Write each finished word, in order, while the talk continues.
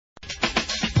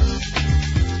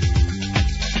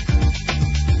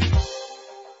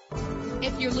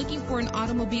an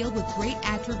automobile with great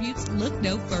attributes, look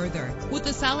no further. With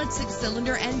a solid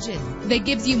 6-cylinder engine that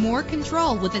gives you more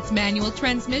control with its manual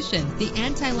transmission, the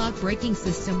anti-lock braking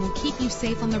system will keep you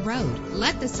safe on the road.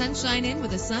 Let the sunshine in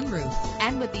with a sunroof.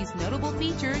 And with these notable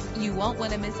features, you won't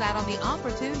want to miss out on the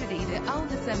opportunity to own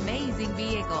this amazing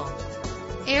vehicle.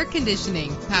 Air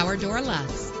conditioning, power door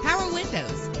locks, power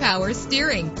windows, power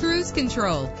steering, cruise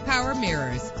control, power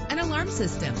mirrors, an alarm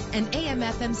system, an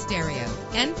AM/FM stereo.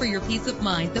 And for your peace of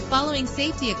mind, the following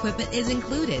safety equipment is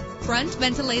included: front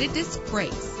ventilated disc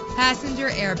brakes, passenger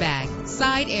airbag,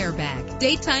 side airbag,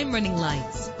 daytime running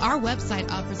lights. Our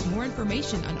website offers more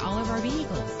information on all of our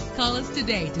vehicles. Call us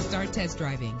today to start test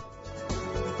driving.